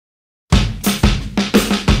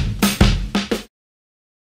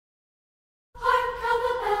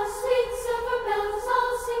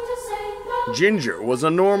Ginger was a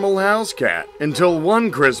normal house cat until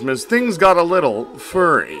one Christmas things got a little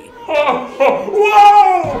furry.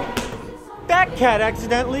 Whoa! That cat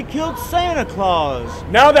accidentally killed Santa Claus.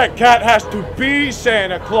 Now that cat has to be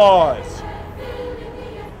Santa Claus.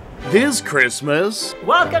 This Christmas,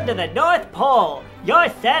 Welcome to the North Pole. You're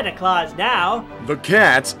Santa Claus now. the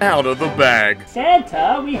cat's out of the bag.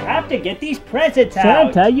 Santa, we have to get these presents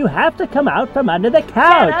out. Santa, you have to come out from under the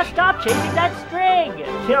couch. Santa, stop chasing that string.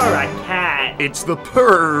 You're a cat. It's the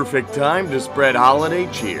perfect time to spread holiday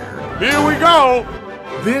cheer. Here we go.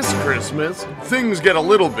 This Christmas, things get a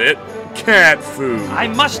little bit cat food. I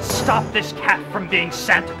must stop this cat from being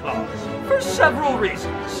Santa Claus for several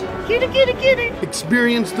reasons. Kitty, kitty, kitty.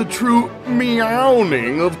 Experience the true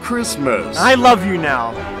meowing of Christmas. I love you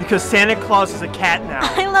now, because Santa Claus is a cat now.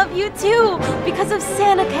 I love you too, because of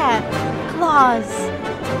Santa Cat Claus.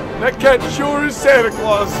 That cat sure is Santa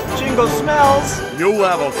Claus. Jingle smells. You'll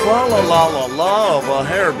have a fa-la-la-la-la of a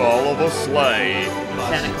hairball of a sleigh.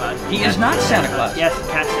 Santa Claus. He is not Santa Claus. Yes,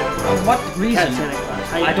 cat Santa Claus. For what reason? Cat Santa Claus.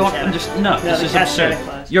 How you I doing, don't Santa? understand. No, this the is cat absurd. Santa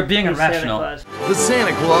Claus. You're being He's irrational. Santa Claus. The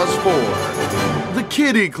Santa Claus 4. The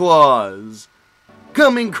Kitty Claus.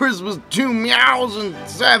 Coming Christmas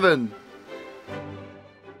 2007.